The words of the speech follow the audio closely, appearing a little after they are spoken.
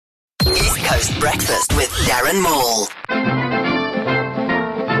Coast Breakfast with Darren Maul.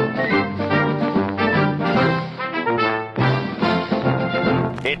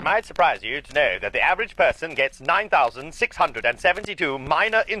 It might surprise you to know that the average person gets 9,672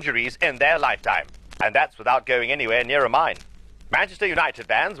 minor injuries in their lifetime. And that's without going anywhere near a mine. Manchester United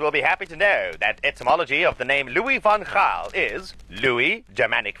fans will be happy to know that etymology of the name Louis van Gaal is Louis,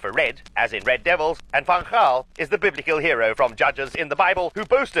 Germanic for red, as in Red Devils, and Van Gaal is the biblical hero from Judges in the Bible who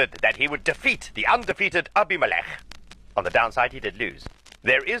boasted that he would defeat the undefeated Abimelech. On the downside, he did lose.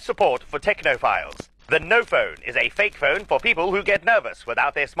 There is support for technophiles. The no phone is a fake phone for people who get nervous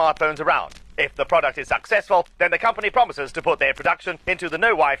without their smartphones around. If the product is successful, then the company promises to put their production into the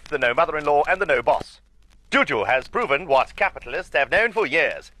no wife, the no mother-in-law, and the no boss. Juju has proven what capitalists have known for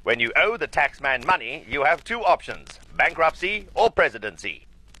years. When you owe the taxman money, you have two options: bankruptcy or presidency.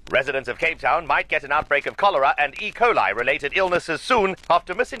 Residents of Cape Town might get an outbreak of cholera and E. coli-related illnesses soon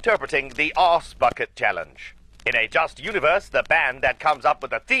after misinterpreting the Arse Bucket Challenge. In a just universe, the band that comes up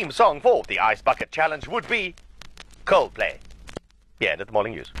with a theme song for the Ice Bucket Challenge would be Coldplay. Here at the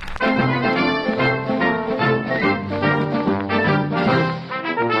Morning News.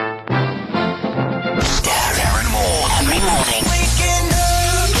 Darren Maul. Every morning. Waking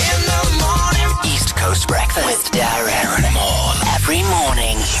up in the morning. East Coast Breakfast with Darren Maul. Every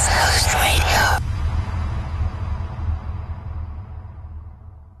morning. East Coast Radio.